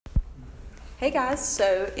Hey guys,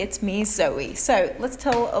 so it's me, Zoe. So let's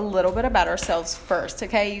tell a little bit about ourselves first,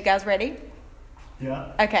 okay? You guys ready?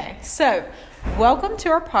 Yeah. Okay, so welcome to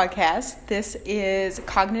our podcast. This is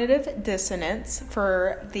Cognitive Dissonance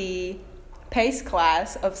for the PACE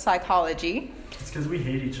class of psychology. It's because we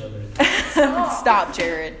hate each other. Stop,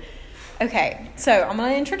 Jared. Okay, so I'm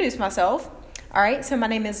going to introduce myself. All right, so my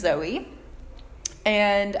name is Zoe.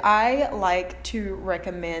 And I like to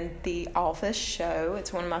recommend The Office show.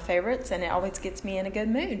 It's one of my favorites, and it always gets me in a good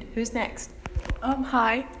mood. Who's next?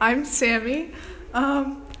 Hi, I'm Sammy.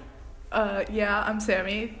 I'm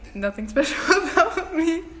Sammy. Nothing special about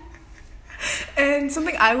me. And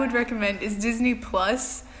something I would recommend is Disney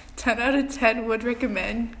Plus. 10 out of 10 would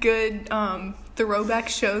recommend. Good throwback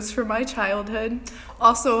shows from my childhood.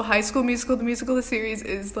 Also, High School Musical, the musical, the series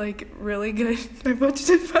is really good. I've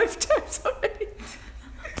watched it 5 times already.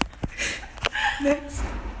 Next.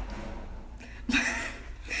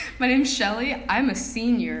 My name's Shelly. I'm a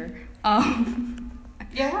senior.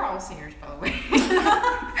 Yeah, we're all seniors, by the way.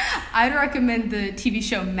 I'd recommend the TV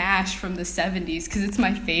show MASH from the 70s because it's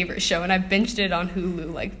my favorite show, and I binged it on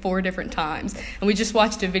Hulu 4 different times. And we just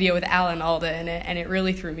watched a video with Alan Alda in it, and it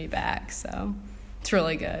really threw me back. So it's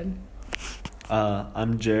really good.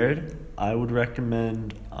 I'm Jared. I would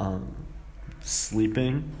recommend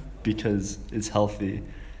sleeping because it's healthy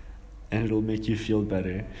and it'll make you feel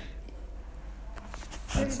better.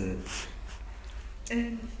 That's it.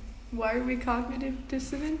 And why are we cognitive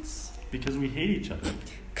dissonance? Because we hate each other.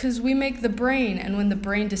 Because we make the brain, and when the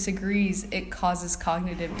brain disagrees, it causes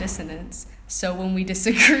cognitive dissonance. So when we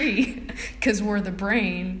disagree, because we're the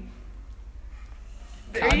brain,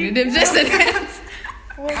 cognitive dissonance.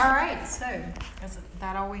 All right, so is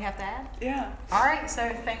that all we have to add? Yeah. All right,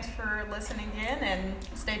 so thanks for listening in, and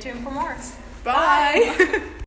stay tuned for more. Bye.